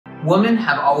Women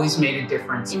have always made a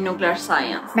difference in nuclear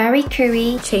science. Marie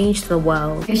Curie changed the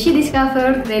world. She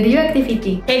discovered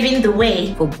radioactivity, paving the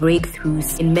way for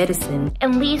breakthroughs in medicine.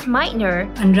 And Lise Meitner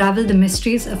unraveled the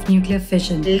mysteries of nuclear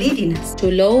fission, leading us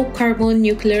to low-carbon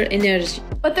nuclear energy.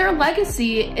 But their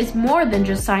legacy is more than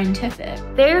just scientific.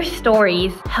 Their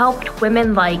stories helped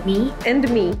women like me and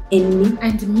me and me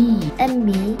and me and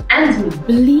me and me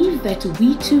believe that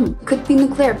we too could be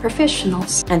nuclear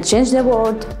professionals and change the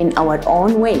world in our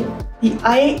own way. The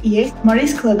IAEA Marie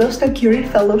Skłodowska-Curie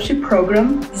Fellowship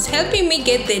Program is helping me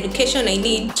get the education I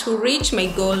need to reach my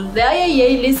goal. The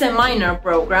IAEA Lise Meitner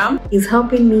program is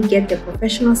helping me get the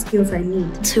professional skills I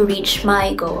need to reach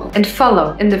my goal and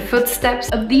follow in the footsteps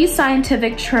of these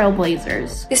scientific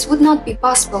trailblazers. This would not be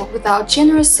possible without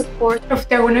generous support of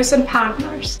donors and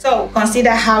partners. So consider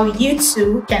how you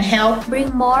too can help bring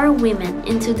more women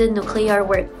into the nuclear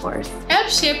workforce. Help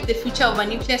shape the future of a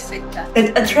nuclear sector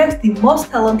that attracts the most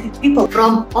talented people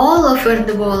from all over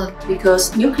the world,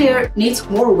 because nuclear needs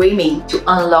more women to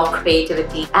unlock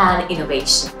creativity and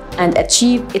innovation and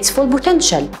achieve its full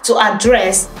potential to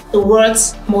address the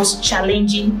world's most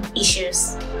challenging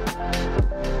issues.